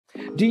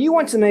Do you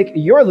want to make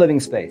your living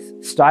space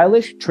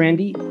stylish,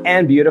 trendy,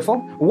 and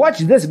beautiful? Watch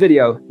this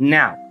video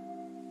now.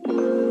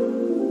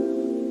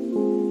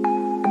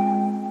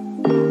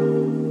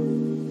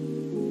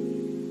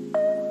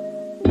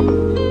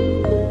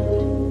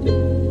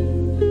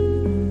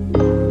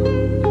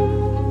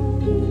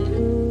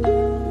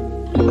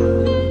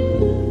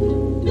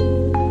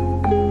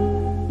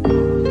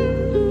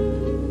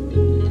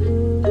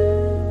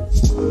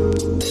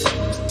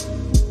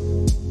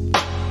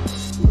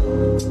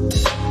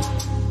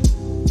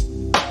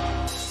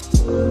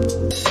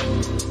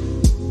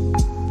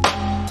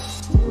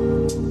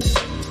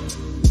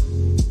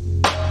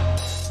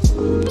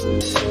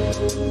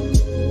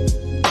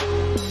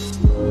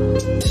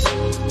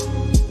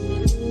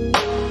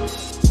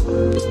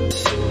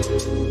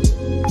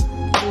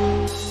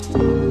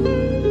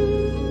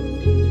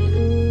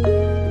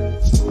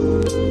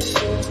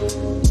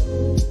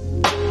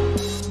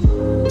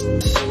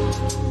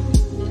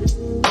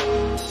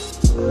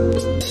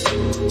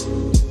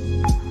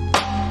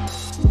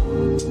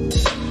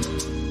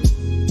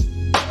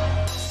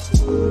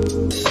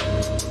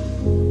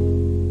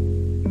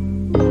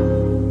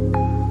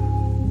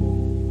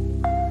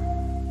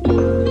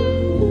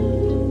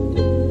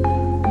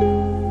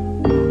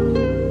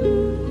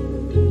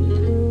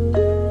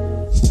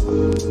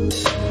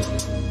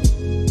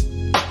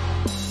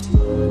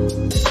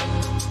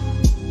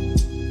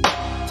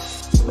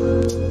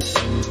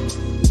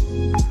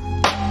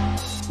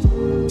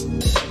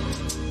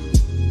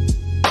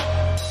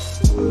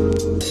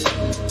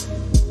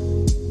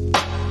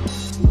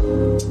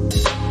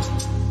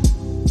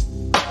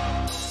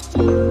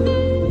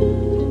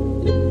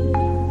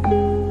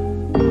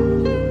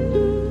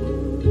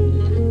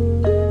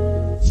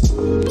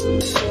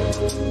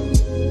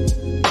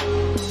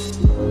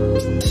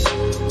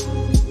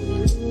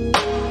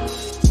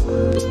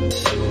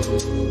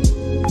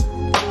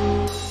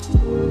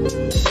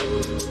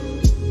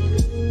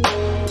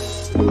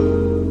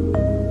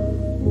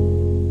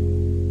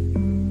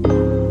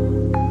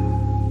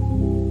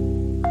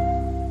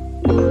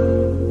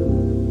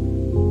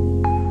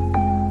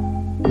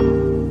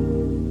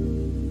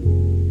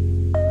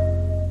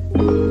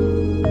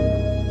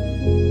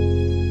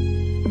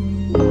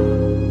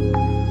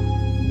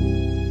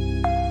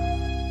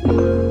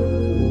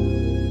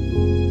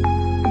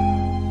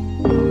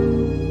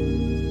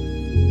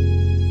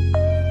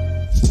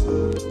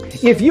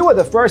 If you are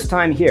the first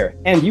time here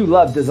and you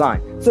love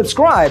design,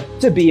 subscribe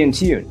to Be in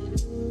Tune.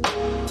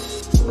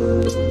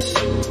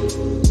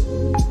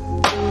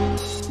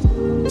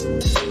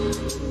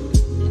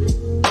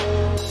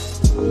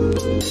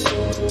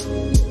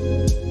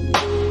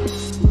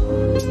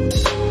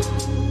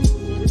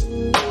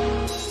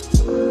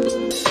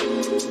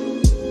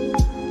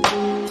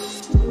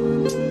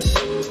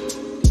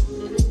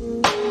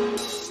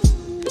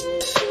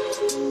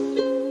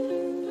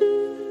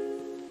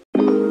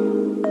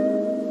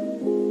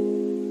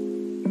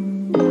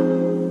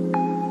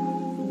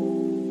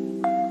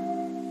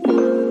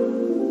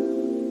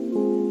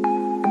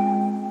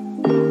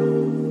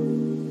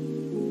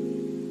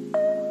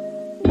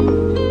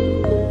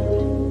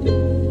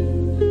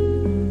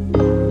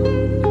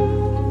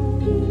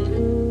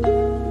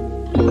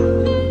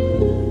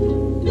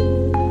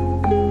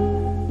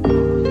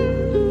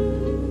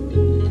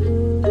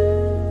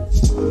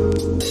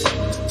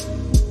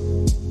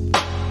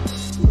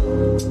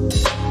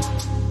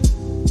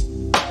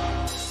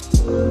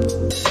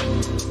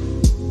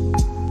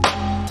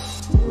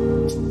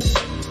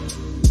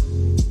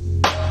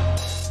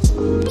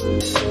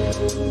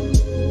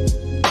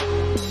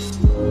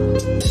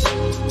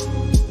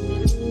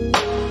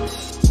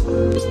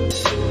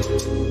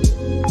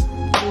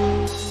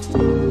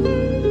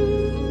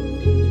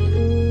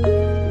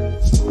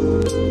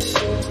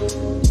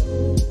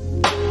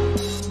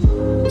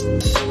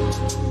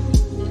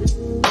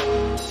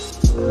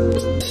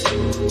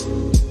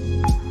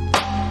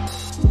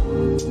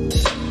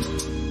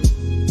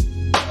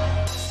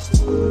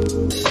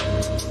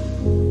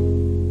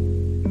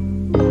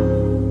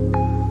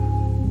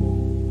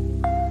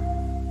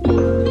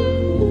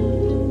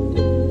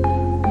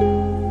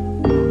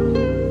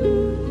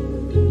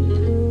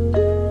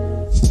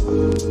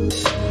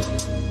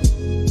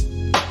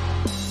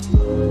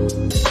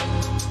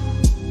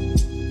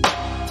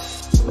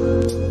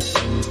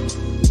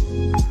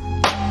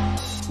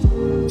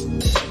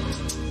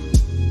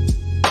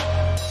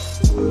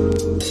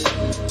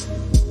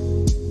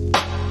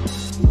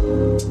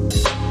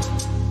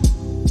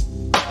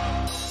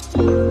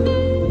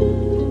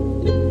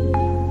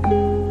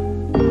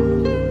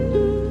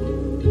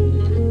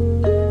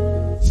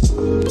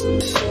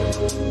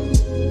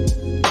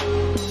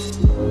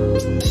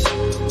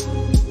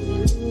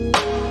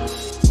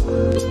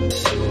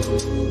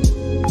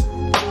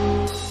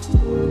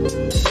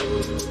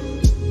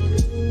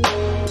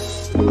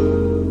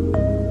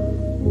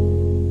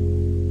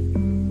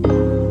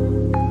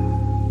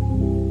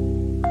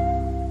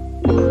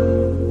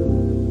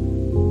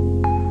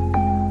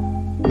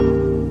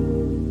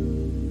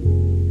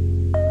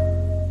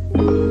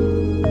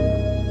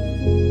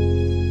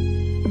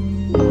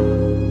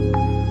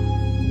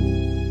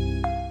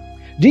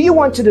 Do you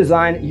want to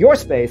design your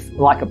space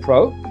like a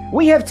pro?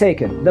 We have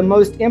taken the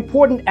most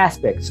important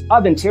aspects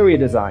of interior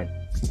design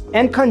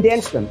and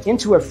condensed them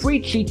into a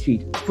free cheat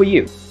sheet for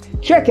you.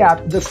 Check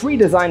out the free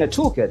designer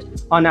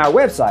toolkit on our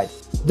website,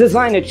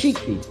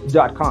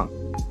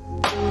 designercheatsheet.com.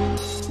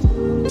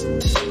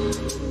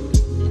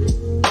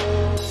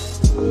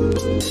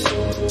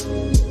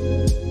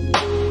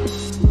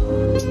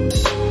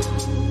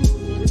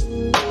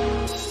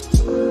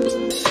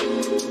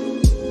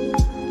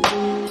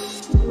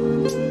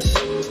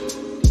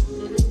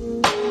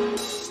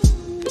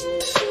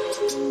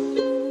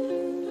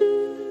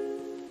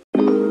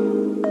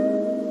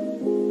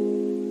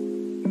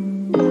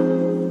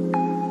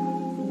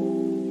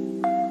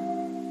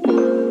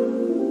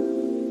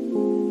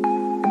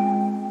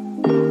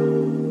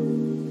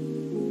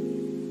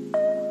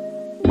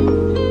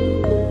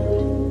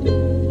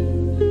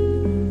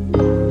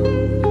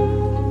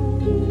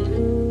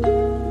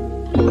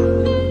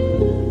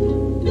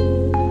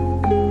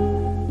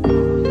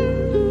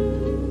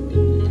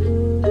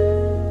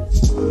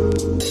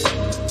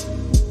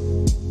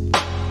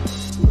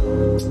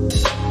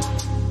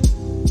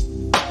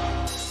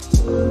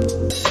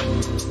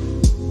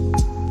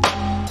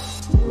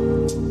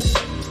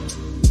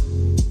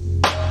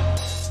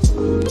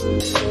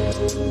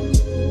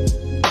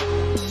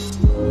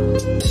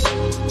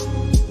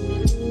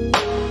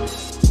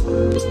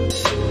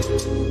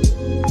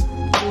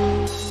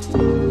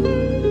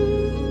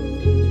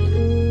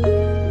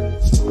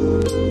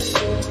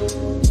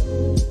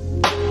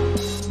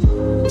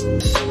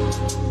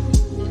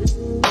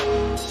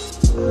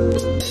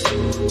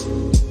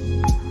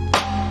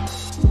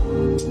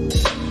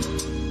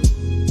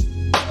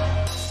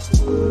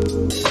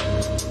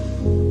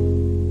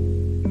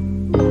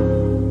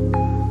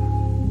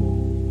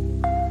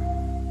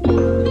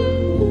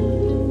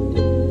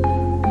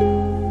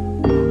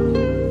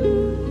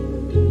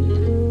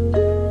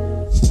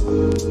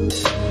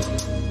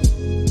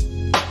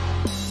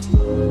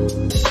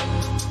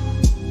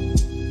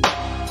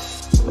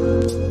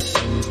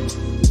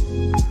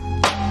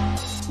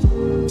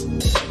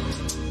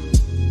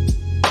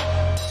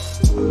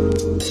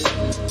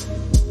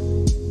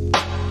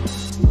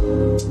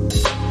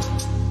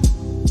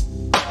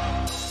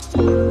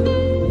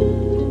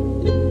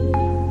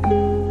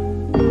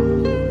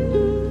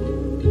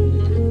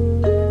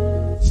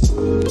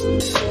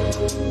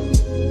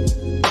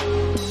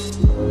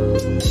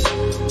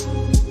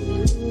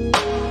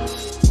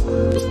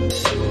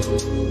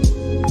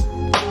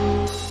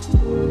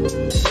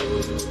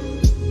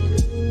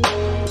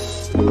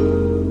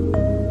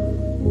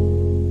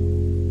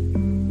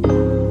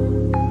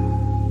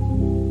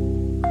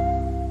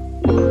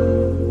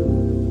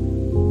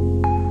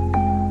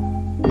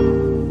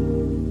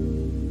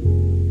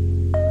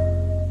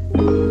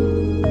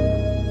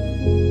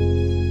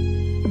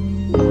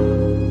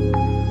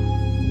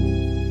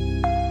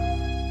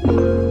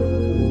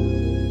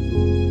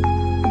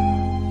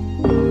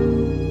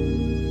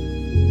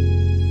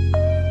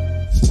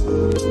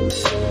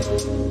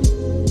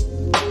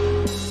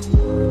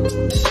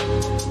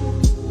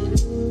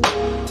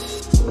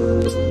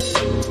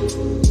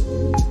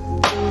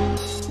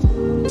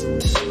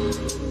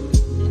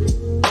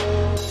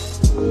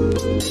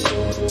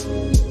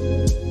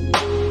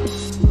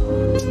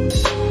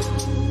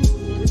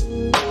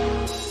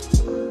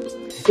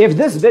 If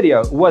this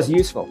video was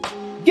useful,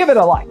 give it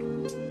a like.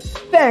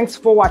 Thanks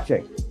for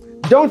watching.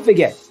 Don't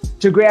forget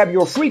to grab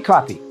your free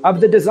copy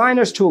of the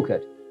Designer's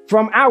Toolkit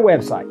from our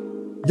website,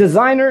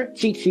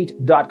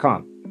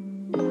 designercheatsheet.com.